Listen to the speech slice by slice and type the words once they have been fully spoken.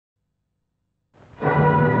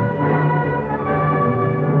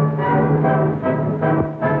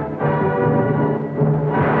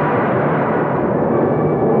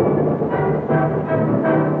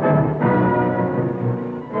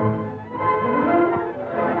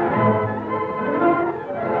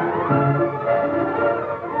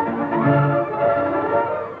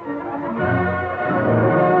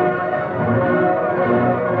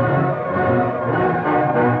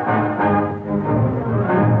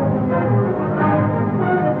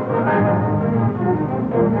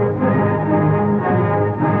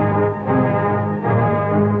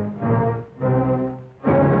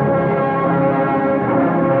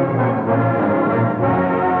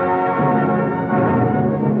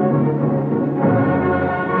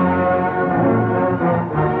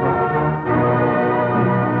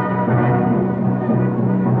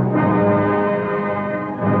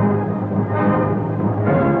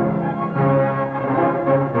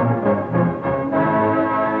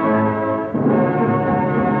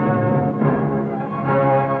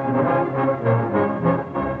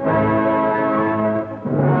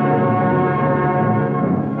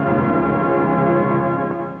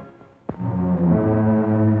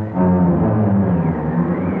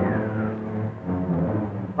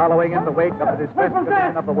following in the wake of the distressed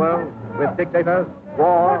condition of the world, with dictators,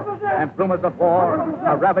 war, and rumors of war,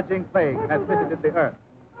 a ravaging plague has visited the earth.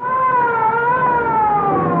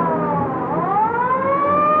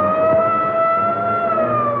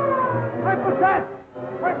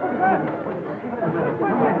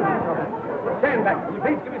 Stand back, will you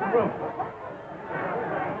please give me some room?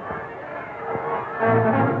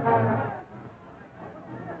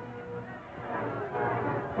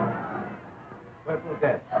 Purple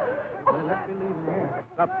death. Well, let me leave him here.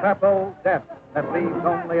 The purple death that leaves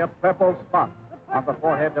only a purple spot on the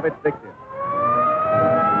forehead of its victim.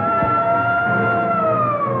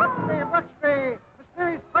 Buxley!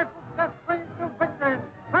 Mysterious purple death brings to victory.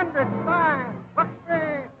 100, 5,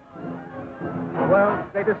 Buxley! The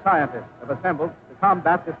world's greatest scientists have assembled to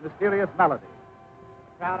combat this mysterious malady.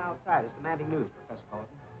 The crowd outside is demanding news, Professor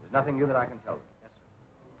Colton. There's nothing new that I can tell them. Yes, sir.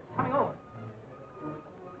 It's coming over.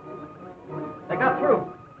 They got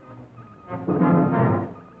through.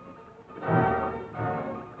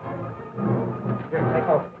 Here, take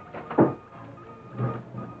hold.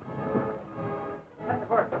 Professor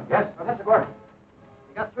Gordon. Yes, Professor Gordon.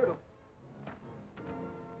 They got through.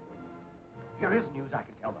 Here is news I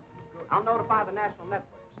can tell them. Good. I'll notify the national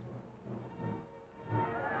networks.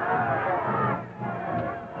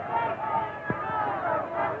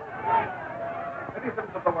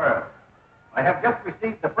 Citizens of the world, I have just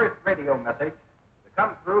received the first radio message to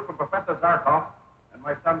come through from Professor Zarkov and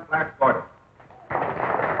my son Clark Gordon.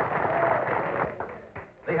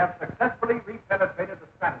 They have successfully repenetrated the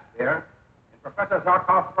stratosphere in Professor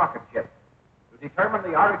Zarkov's rocket ship to determine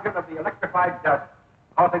the origin of the electrified dust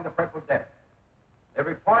causing the Purple Death. They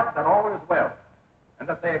report that all is well and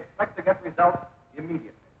that they expect to get results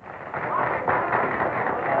immediately.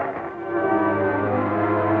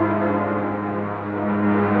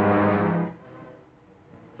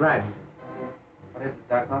 Flash. What is it,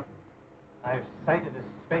 Zarkov? I've sighted a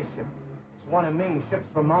spaceship. It's one of Ming's ships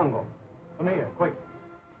from Mongol. Come here, quick.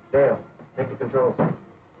 Dale, take the controls.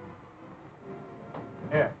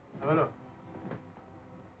 Here, have a look.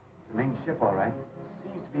 The main ship, all right.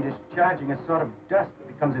 Seems to be discharging a sort of dust that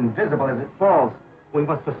becomes invisible as it falls. We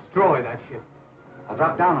must destroy that ship. I'll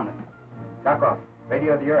drop down on it. Zarkov,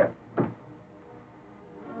 radio the Earth.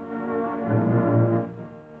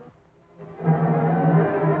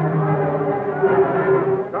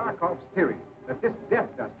 Zarkov's theory that this death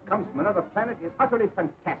dust comes from another planet is utterly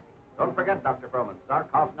fantastic. Don't forget, Dr. Froman,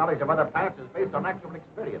 Zarkov's knowledge of other planets is based on actual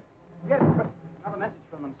experience. Yes, but another message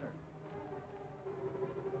from them, sir.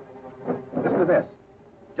 Listen to this.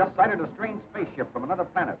 Just sighted a strange spaceship from another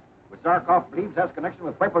planet, which Zarkov believes has connection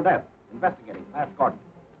with Purple Death. Investigating. Last Gordon.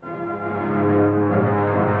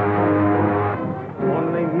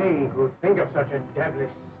 Only Ming could think of such a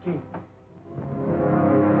devilish scheme.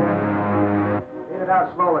 Get it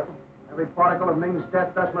out slowly. Every particle of Ming's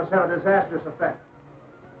death dust must have a disastrous effect.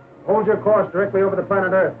 Hold your course directly over the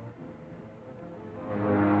planet Earth.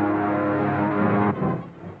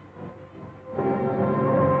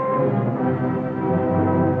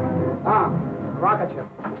 The rocket ship.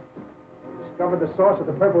 Discovered the source of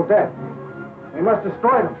the Purple Death. We must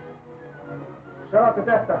destroy them. Shut out the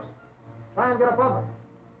death dust. Try and get above it.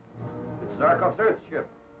 It's Zarkov's Earth ship.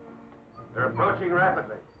 They're approaching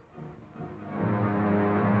rapidly.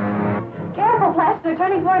 Careful, Flash. They're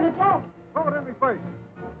turning for an attack. Hold in me first.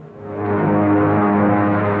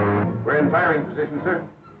 We're in firing position, sir.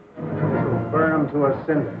 Burn them to a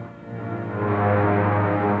cinder.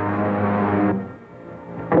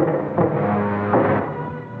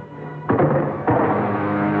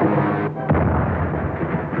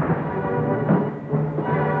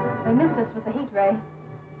 They missed us with the heat ray.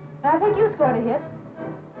 I think you scored a hit.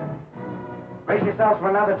 Brace yourselves for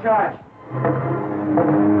another charge.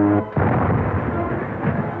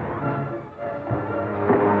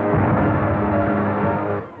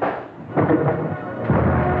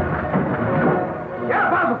 Get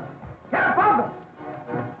above them! Get above them!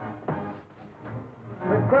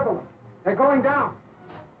 We've crippled them. They're going down.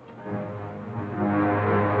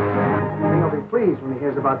 Ming will be pleased when he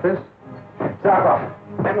hears about this. Zarkov,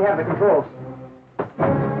 let me have the controls.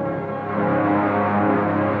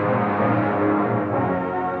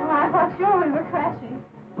 I thought sure we were crashing.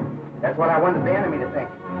 That's what I wanted the enemy to think.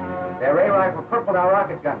 Their ray rifle crippled our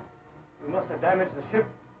rocket gun. We must have damaged the ship.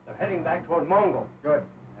 They're heading back toward Mongol. Good.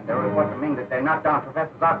 And they report to Ming that they knocked down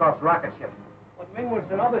Professor Zarkov's rocket ship. But Ming will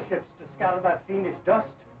send other ships to scatter that fiendish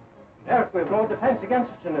dust. In Earth, we have no defense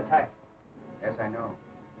against such an attack. Yes, I know.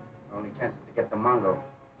 Our only chance is to get to Mongol.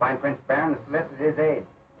 Find Prince Baron and solicit his aid.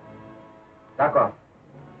 Zarkov,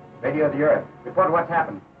 radio the Earth. Report what's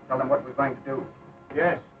happened. Tell them what we're going to do.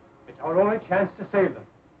 Yes. It's our only chance to save them.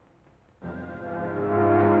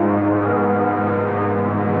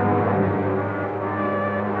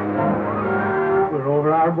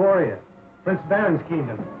 Arborea, Prince Baron's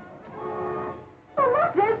kingdom. Oh,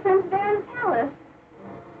 look, there's Prince Baron's palace.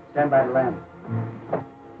 Stand by the lamp.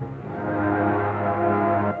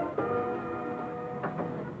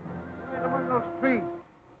 Right among those trees.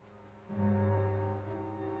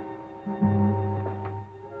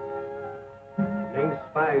 Ming's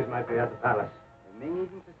spies might be at the palace. The Ming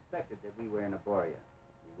even suspected that we were in Arborea.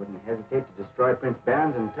 He wouldn't hesitate to destroy Prince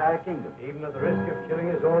Baron's entire kingdom. Even at the risk of killing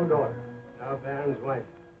his own daughter. Now Baron's wife.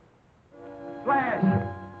 Flash!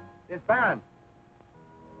 It's Baron.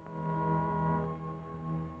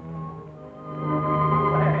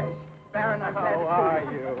 Flash! Baron, I'm glad to see you. How are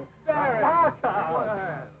you? Baron!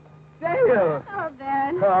 Well, Dale! Oh,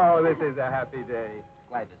 Baron. Oh, this is a happy day.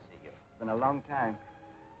 Glad to see you. It's been a long time.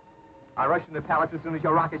 I rushed into the palace as soon as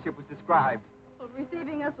your rocket ship was described. Well,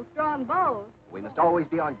 receiving us with strong bows. We must always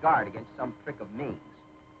be on guard against some trick of Ming's.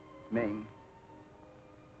 Ming.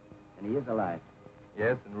 And he is alive.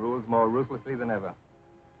 Yes, and rules more ruthlessly than ever.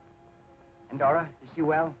 And Dora, is she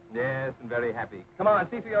well? Yes, and very happy. Come on,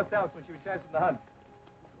 see for yourselves when she returns from the hunt.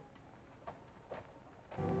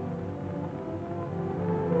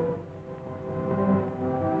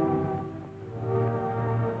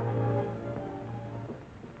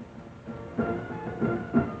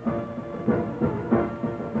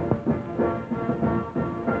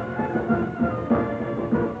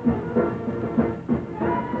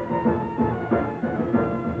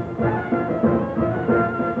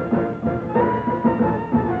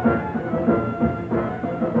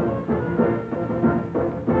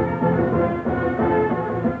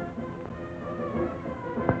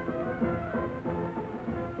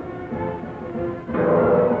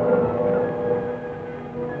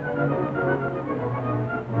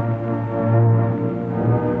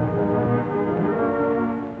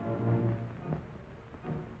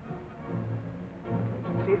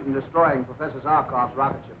 Destroying Professor Zarkov's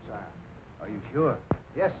rocket ship, sire. Are you sure?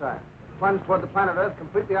 Yes, sire. Plunged toward the planet Earth,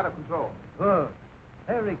 completely out of control. Good.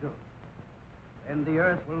 Very good. Then the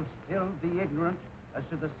Earth will still be ignorant as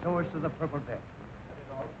to the source of the Purple Death.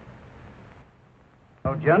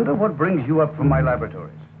 Now, Gender, what brings you up from my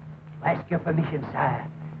laboratories? I ask your permission, sire,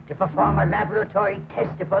 to perform a laboratory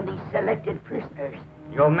test upon these selected prisoners.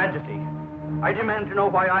 Your Majesty, I demand to know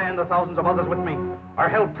why I and the thousands of others with me are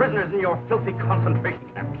held prisoners in your filthy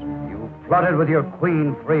concentration camps. You plotted with your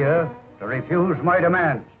Queen Freya to refuse my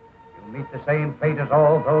demands. You meet the same fate as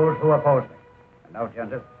all those who oppose me. And now,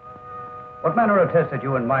 Gender, what manner of test had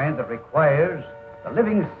you in mind that requires the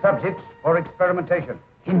living subjects for experimentation?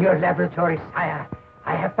 In your laboratory, sire,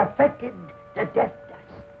 I have perfected the death dust.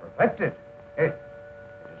 Perfected? It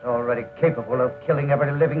is already capable of killing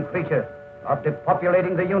every living creature, of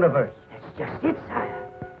depopulating the universe. That's just it, sire.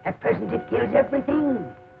 At present, it kills everything,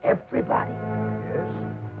 everybody. Yes?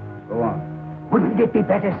 Go on. Wouldn't it be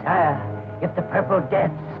better, sire, if the Purple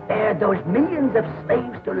Death spared those millions of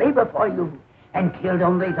slaves to labor for you and killed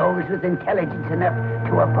only those with intelligence enough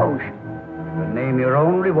to oppose you? Then name your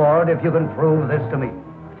own reward if you can prove this to me.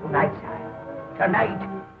 Tonight, sire.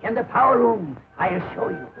 Tonight, in the power room, I'll show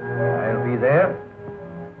you. I'll be there.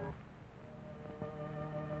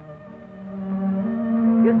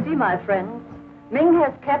 You see, my friends, Ming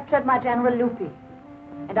has captured my General Lupi,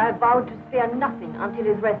 and I vowed to spare nothing until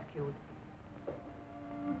he's rescued.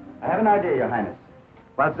 I have an idea, Your Highness.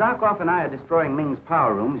 While Zarkov and I are destroying Ming's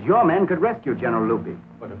power rooms, your men could rescue General Lupi.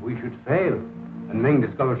 But if we should fail, and Ming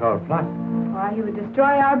discovers our plot, Why, he would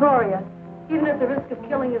destroy Arborea, even at the risk of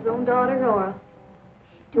killing his own daughter, Nora.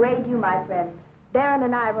 To aid you, my friend, Baron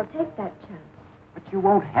and I will take that chance. But you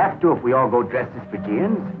won't have to if we all go dressed as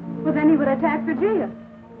Phrygians. Well, then he would attack Phrygia.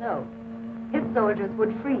 No, his soldiers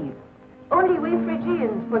would freeze. Only we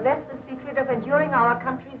Phrygians possess the secret of enduring our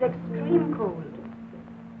country's extreme cold.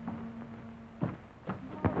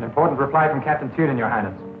 An important reply from Captain Tuden, Your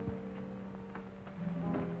Highness.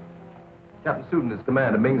 Captain Suden is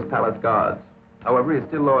commander of Ming's Palace Guards. However, he is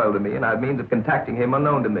still loyal to me, and I have means of contacting him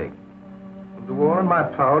unknown to me. I'll do all in my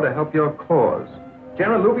power to help your cause.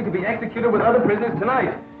 General Lupi to be executed with other prisoners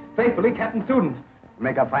tonight. Faithfully, Captain Suden. We'll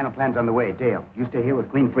make our final plans on the way. Dale, you stay here with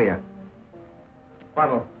Queen Freya.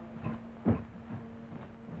 Funnel.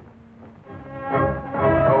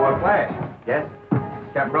 Oh, Flash. Yes?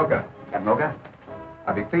 Captain Roca. Captain Roca?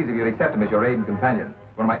 I'd be pleased if you'd accept him as your aide and companion.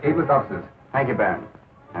 One of my ablest officers. Thank you, Baron.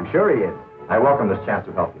 I'm sure he is. I welcome this chance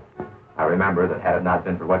to help you. I remember that had it not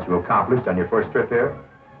been for what you accomplished on your first trip here,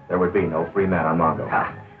 there would be no free man on Mongo.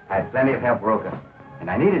 I had plenty of help, Roca, and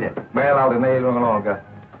I needed it. Well, I'll delay no longer.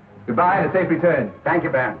 Goodbye and a safe return. Thank you,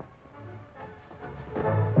 Baron.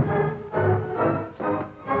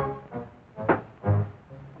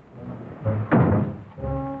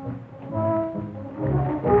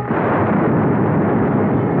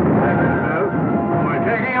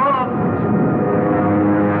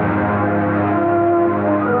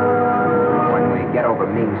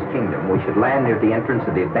 should land near the entrance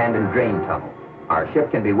of the abandoned drain tunnel. Our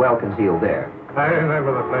ship can be well concealed there. I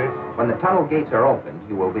remember the place. When the tunnel gates are opened,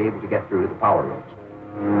 you will be able to get through to the power rooms.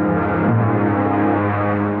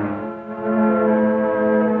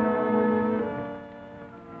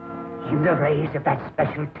 In the rays of that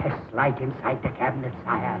special test light inside the cabinet,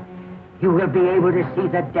 sire, you will be able to see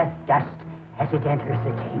the death dust as it enters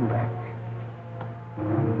the chamber.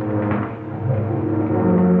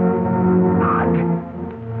 Mark,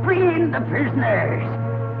 bring in the prisoners.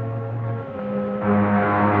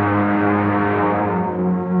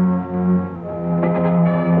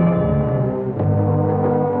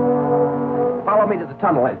 Follow me to the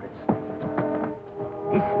tunnel entrance.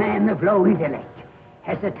 This man of low intellect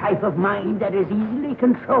has a type of mind that is easily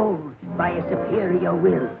controlled by a superior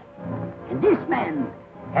will. And this man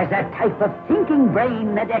has a type of thinking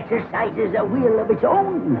brain that exercises a will of its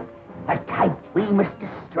own, a type we must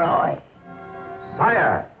destroy.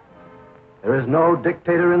 Sire, there is no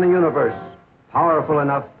dictator in the universe powerful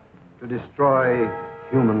enough to destroy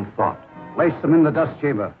human thought. Place them in the dust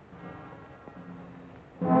chamber.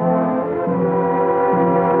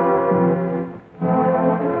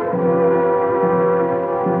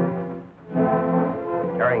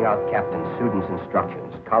 Carrying out Captain Suden's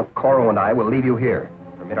instructions, Count Coro and I will leave you here.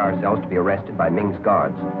 Permit ourselves to be arrested by Ming's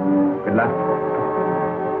guards. Good luck.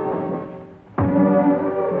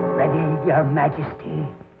 Ready, Your Majesty.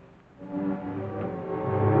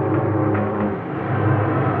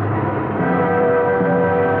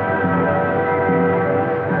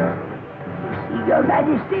 You see, Your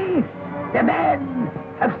Majesty, the man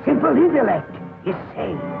of simple intellect is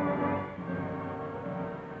safe.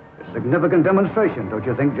 Significant demonstration, don't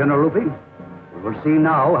you think, General Lupi? We will see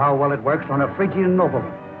now how well it works on a Phrygian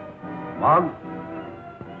nobleman. Mog,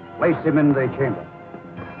 place him in the chamber.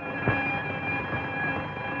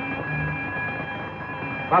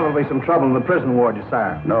 Probably some trouble in the prison ward,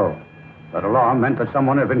 sire. No. That alarm meant that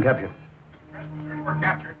someone had been captured. Prisoners were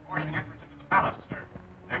captured forcing entrance into the palace, sir.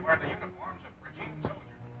 They wear the uniforms of Phrygian soldiers.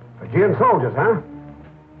 Phrygian soldiers, huh?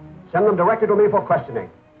 Send them directly to me for questioning.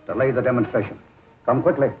 Delay the demonstration. Come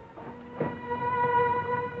quickly.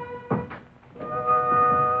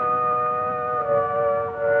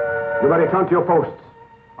 You may return to your posts.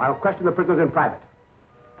 I'll question the prisoners in private.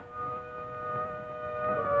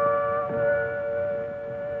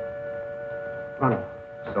 Ronald.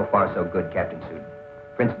 So far, so good, Captain Suden.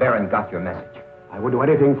 Prince Baron got your message. I would do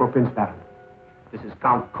anything for Prince Baron. This is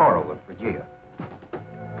Count Coro of Phrygia.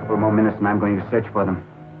 A couple more minutes and I'm going to search for them.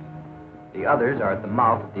 The others are at the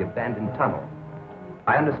mouth of the abandoned tunnel.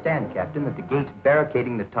 I understand, Captain, that the gates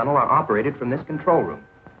barricading the tunnel are operated from this control room.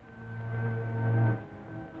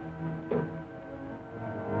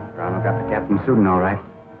 Ronald got the Captain Suden all right.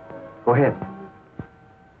 Go ahead.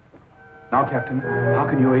 Now, Captain, how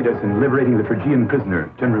can you aid us in liberating the Phrygian prisoner,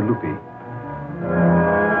 General Lupi?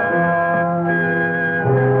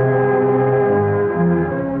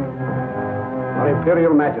 Your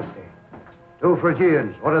Imperial Majesty. 2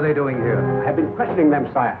 Phrygians, what are they doing here? I have been questioning them,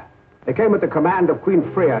 sire. They came at the command of Queen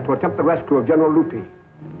Freya to attempt the rescue of General Lupi.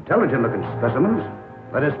 Intelligent-looking specimens.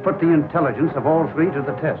 Let us put the intelligence of all 3 to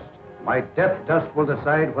the test. My death dust will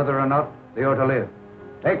decide whether or not they are to live.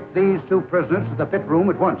 Take these 2 prisoners to the pit room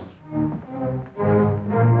at once.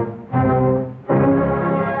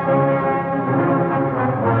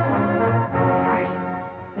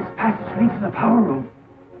 This passage leads to the power room.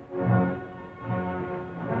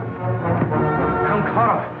 Count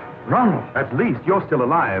Coro! Ronald, at least you're still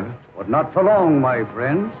alive. But not for long, my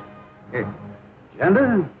friends.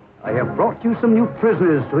 Gender, I have brought you some new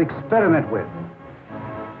prisoners to experiment with.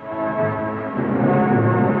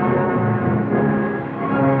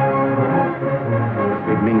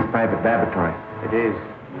 Ming's private laboratory. It is.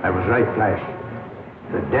 I was right, Flash.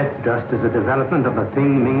 The death dust is a development of the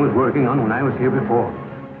thing Ming was working on when I was here before.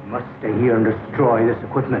 You must stay here and destroy this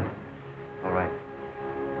equipment. All right.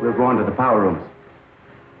 We'll go on to the power rooms.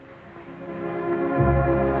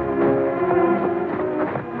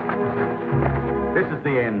 This is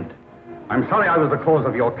the end. I'm sorry I was the cause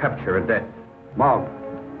of your capture and death. Mog,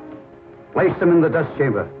 place them in the dust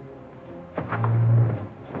chamber.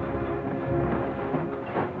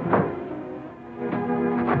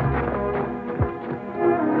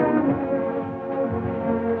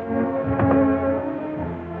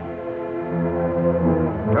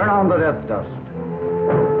 Turn on the death dust.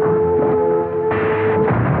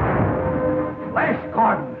 Flash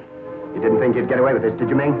Gordon. You didn't think you'd get away with this, did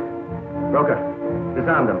you, Ming? Broker,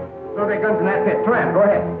 disarm them. Throw their guns in that pit. Turan, go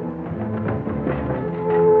ahead.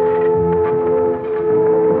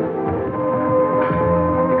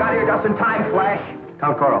 You got here just in time, Flash.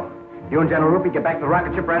 Count Coro, you and General Lupi get back to the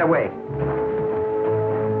rocket ship right away.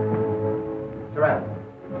 Durant.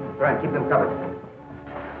 Durant, keep them covered.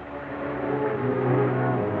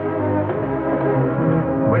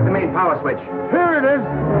 Where's the main power switch? Here it is.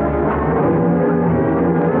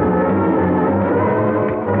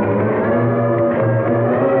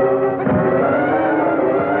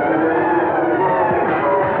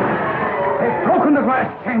 They've broken the glass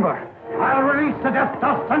chamber. I'll release the death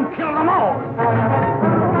dust and kill them all.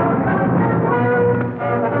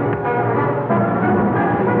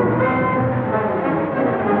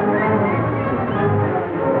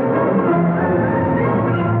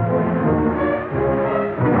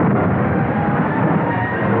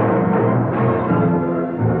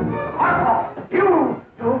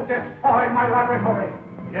 You destroyed my laboratory.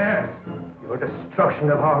 Yes. Your destruction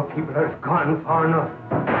of our people has gone far enough.